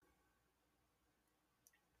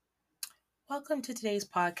Welcome to today's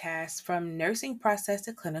podcast from Nursing Process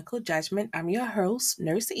to Clinical Judgment. I'm your host,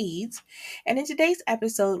 Nurse Eads. And in today's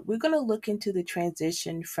episode, we're going to look into the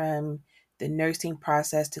transition from the nursing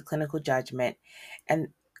process to clinical judgment and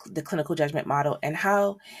the clinical judgment model and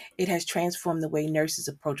how it has transformed the way nurses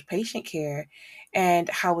approach patient care and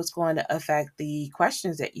how it's going to affect the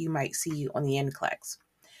questions that you might see on the NCLEX.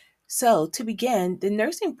 So, to begin, the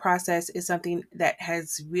nursing process is something that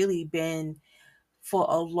has really been for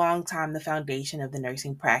a long time the foundation of the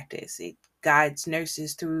nursing practice. It guides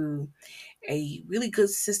nurses through a really good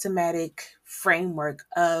systematic framework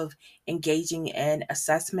of engaging in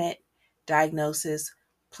assessment, diagnosis,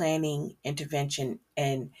 planning, intervention,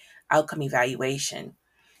 and outcome evaluation.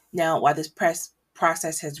 Now, while this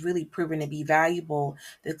process has really proven to be valuable,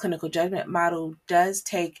 the clinical judgment model does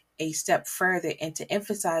take a step further into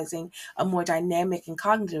emphasizing a more dynamic and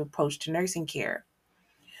cognitive approach to nursing care.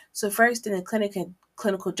 So first, in the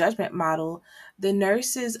clinical judgment model, the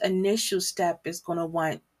nurse's initial step is going to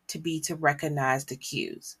want to be to recognize the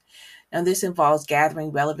cues. Now, this involves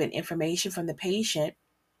gathering relevant information from the patient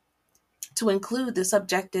to include the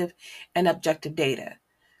subjective and objective data.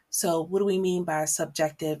 So, what do we mean by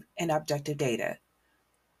subjective and objective data?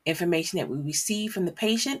 Information that we receive from the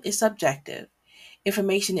patient is subjective.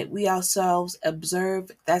 Information that we ourselves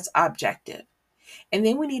observe, that's objective. And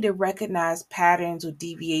then we need to recognize patterns or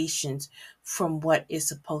deviations from what is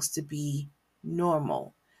supposed to be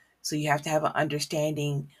normal. So you have to have an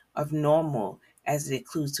understanding of normal as it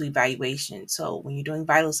includes to evaluation. So when you're doing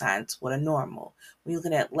vital signs, what are normal? When you're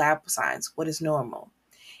looking at lab signs, what is normal?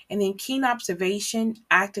 And then keen observation,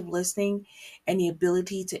 active listening, and the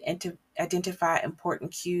ability to identify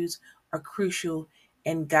important cues are crucial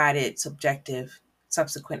in guided subjective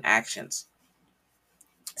subsequent actions.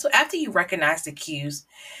 So after you recognize the cues,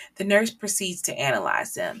 the nurse proceeds to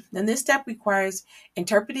analyze them. Then this step requires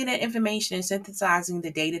interpreting that information and synthesizing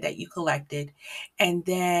the data that you collected, and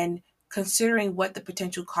then considering what the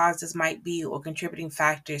potential causes might be or contributing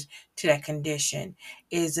factors to that condition.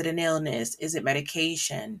 Is it an illness? Is it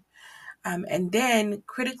medication? And then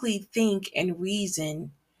critically think and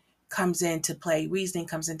reasoning comes into play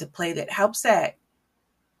that helps that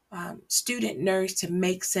student nurse to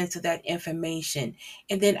make sense of that information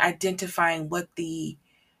and then identifying what the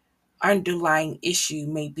underlying issue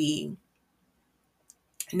may be.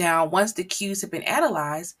 Now, once the cues have been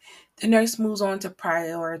analyzed, the nurse moves on to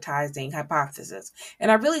prioritizing hypothesis. And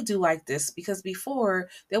I really do like this because before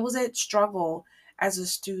there was that struggle as a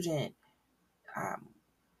student um,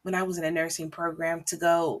 when I was in a nursing program to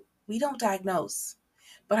go, we don't diagnose,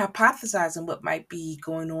 but hypothesizing what might be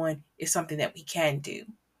going on is something that we can do.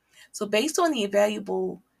 So, based on the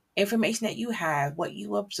valuable information that you have, what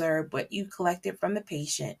you observed, what you collected from the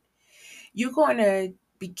patient, you're going to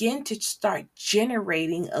begin to start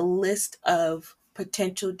generating a list of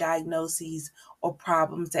potential diagnoses or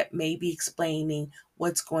problems that may be explaining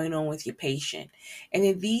what's going on with your patient. And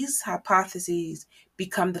then these hypotheses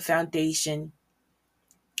become the foundation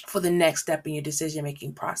for the next step in your decision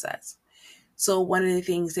making process. So, one of the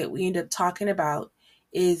things that we end up talking about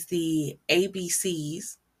is the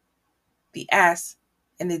ABCs, the S,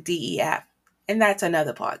 and the DEF. And that's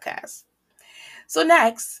another podcast. So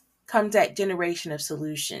next comes that generation of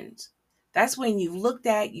solutions. That's when you've looked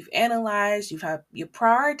at, you've analyzed, you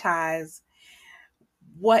prioritize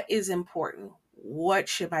what is important. What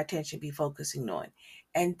should my attention be focusing on?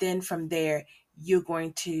 And then from there, you're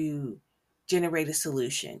going to generate a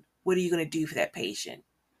solution. What are you going to do for that patient?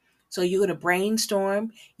 So you're going to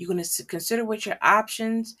brainstorm, you're going to consider what your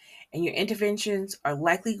options and your interventions are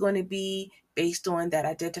likely going to be based on that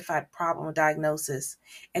identified problem or diagnosis.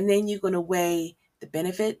 And then you're going to weigh the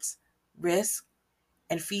benefits, risk,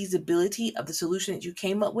 and feasibility of the solution that you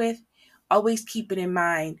came up with. Always keeping in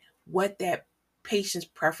mind what that patient's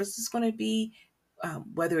preference is going to be,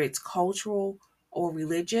 whether it's cultural or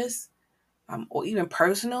religious, or even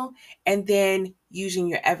personal, and then using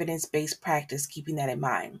your evidence-based practice, keeping that in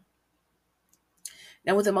mind.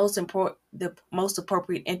 Now, with the most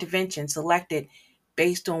appropriate intervention selected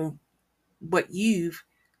based on what you've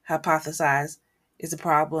hypothesized is a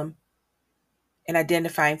problem and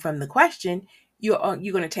identifying from the question, you're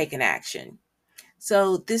going to take an action.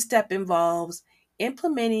 So this step involves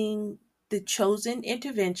implementing the chosen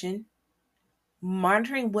intervention,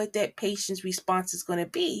 monitoring what that patient's response is going to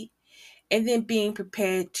be, and then being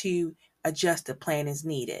prepared to adjust the plan as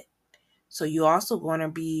needed. So you're also going to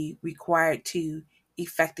be required to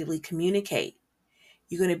effectively communicate.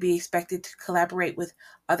 You're going to be expected to collaborate with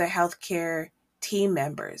other healthcare team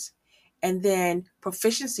members. And then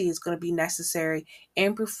proficiency is going to be necessary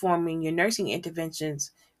in performing your nursing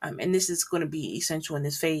interventions. And this is going to be essential in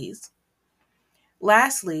this phase.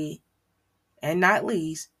 Lastly, and not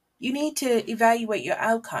least, you need to evaluate your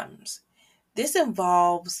outcomes. This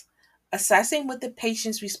involves assessing what the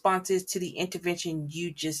patient's response is to the intervention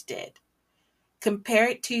you just did, compare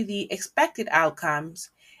it to the expected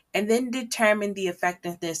outcomes, and then determine the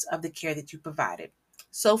effectiveness of the care that you provided.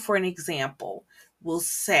 So, for an example, we'll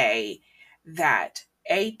say that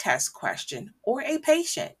a test question or a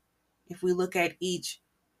patient, if we look at each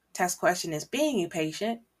test question as being a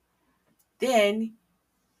patient, then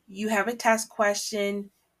you have a test question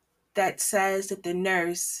that says that the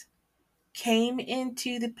nurse came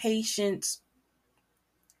into the patient's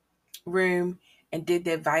room and did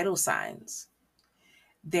their vital signs.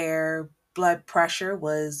 Their blood pressure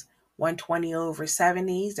was 120 over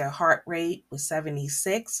 70s. Their heart rate was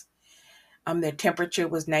 76. Their temperature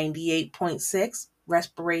was 98.6.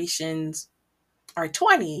 Respirations are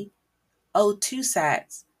 20. O2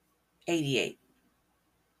 sats 88.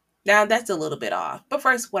 Now that's a little bit off. But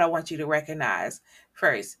first, what I want you to recognize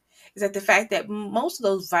first is that the fact that most of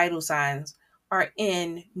those vital signs are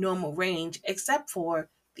in normal range except for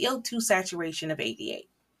the O2 saturation of 88.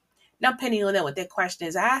 Now, depending on what that question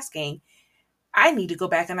is asking, I need to go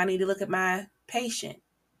back and I need to look at my patient.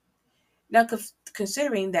 Now,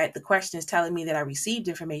 considering that the question is telling me that I received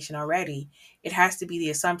information already, it has to be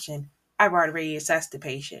the assumption I've already assessed the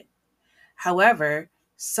patient. However,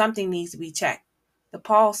 something needs to be checked. The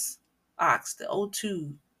pulse ox, the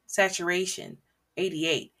O2 saturation,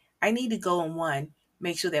 88. I need to go in one,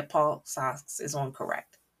 make sure that pulse ox is on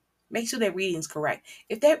correct. Make sure that reading is correct.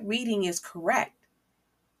 If that reading is correct,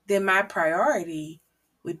 then my priority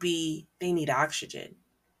would be they need oxygen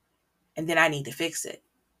and then I need to fix it.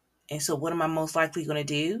 And so, what am I most likely going to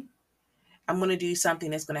do? I'm going to do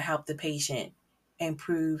something that's going to help the patient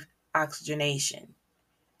improve oxygenation.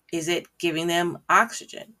 Is it giving them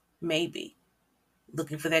oxygen? Maybe.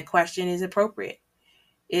 Looking for that question is appropriate.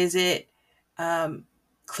 Is it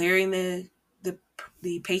clearing the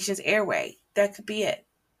patient's airway? That could be it.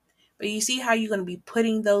 But you see how you're going to be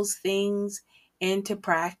putting those things into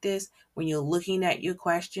practice when you're looking at your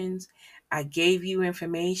questions. I gave you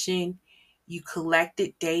information. You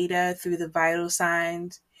collected data through the vital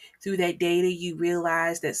signs. Through that data, you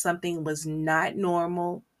realized that something was not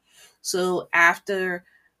normal. So after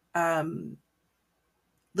um,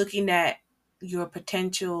 looking at your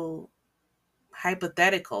potential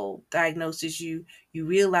hypothetical diagnosis, you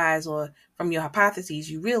realize, or from your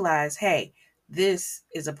hypotheses you realize, hey, this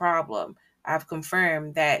is a problem. I've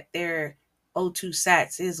confirmed that their O2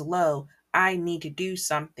 sats is low. I need to do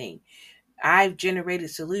something. I've generated a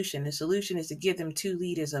solution. The solution is to give them 2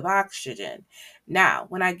 liters of oxygen. Now,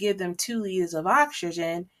 when I give them 2 liters of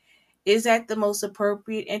oxygen, is that the most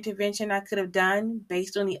appropriate intervention I could have done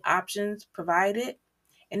based on the options provided?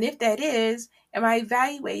 And if that is, am I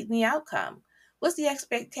evaluating the outcome? What's the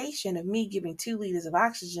expectation of me giving 2 liters of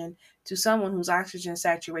oxygen to someone whose oxygen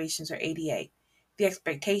saturations are 88? The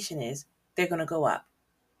expectation is they're going to go up.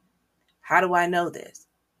 How do I know this?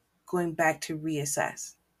 Going back to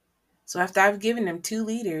reassess. So after I've given them 2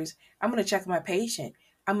 liters, I'm going to check my patient.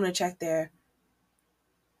 I'm going to check their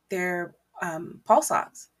pulse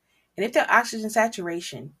ox. And if their oxygen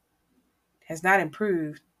saturation has not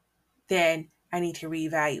improved, then I need to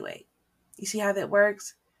reevaluate. You see how that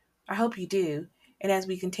works? I hope you do. And as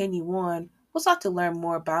we continue on, we'll start to learn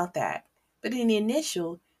more about that. But in the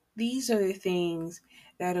initial, these are the things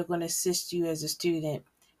that are going to assist you as a student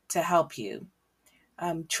to help you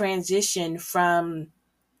transition from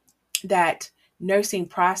that nursing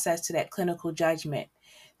process to that clinical judgment.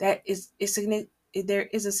 That is there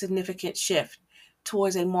is a significant shift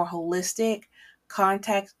towards a more holistic,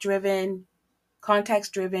 context driven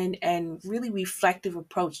and really reflective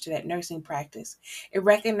approach to that nursing practice. It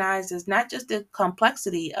recognizes not just the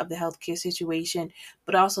complexity of the healthcare situation,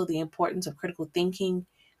 but also the importance of critical thinking,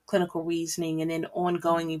 clinical reasoning, and then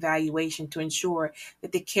ongoing evaluation to ensure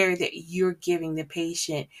that the care that you're giving the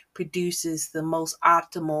patient produces the most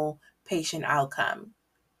optimal patient outcome.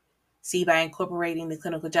 See, by incorporating the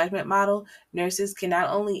clinical judgment model, nurses can not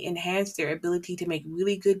only enhance their ability to make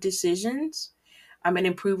really good decisions, and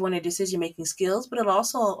improve on their decision making skills, but it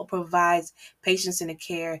also provides patients in a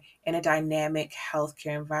care in a dynamic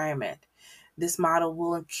healthcare environment. This model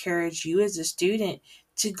will encourage you as a student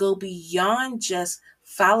to go beyond just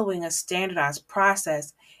following a standardized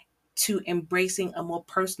process to embracing a more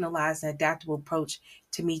personalized and adaptable approach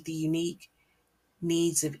to meet the unique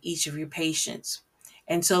needs of each of your patients.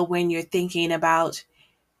 And so when you're thinking about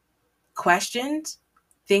questions,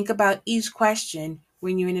 think about each question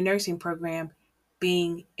when you're in a nursing program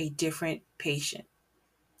being a different patient.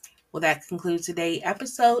 Well, that concludes today's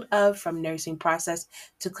episode of From Nursing Process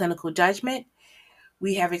to Clinical Judgment.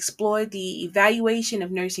 We have explored the evaluation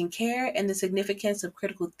of nursing care and the significance of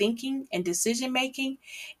critical thinking and decision making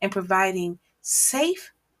and providing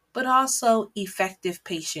safe but also effective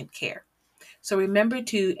patient care. So remember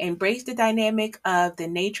to embrace the dynamic of the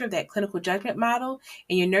nature of that clinical judgment model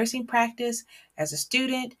in your nursing practice as a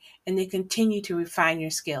student, and then continue to refine your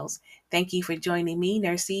skills. Thank you for joining me,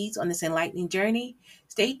 Nurses, on this enlightening journey.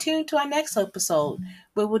 Stay tuned to our next episode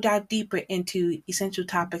where we'll dive deeper into essential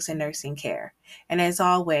topics in nursing care. And as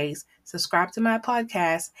always, subscribe to my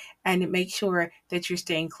podcast and make sure that you're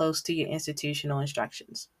staying close to your institutional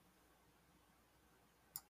instructions.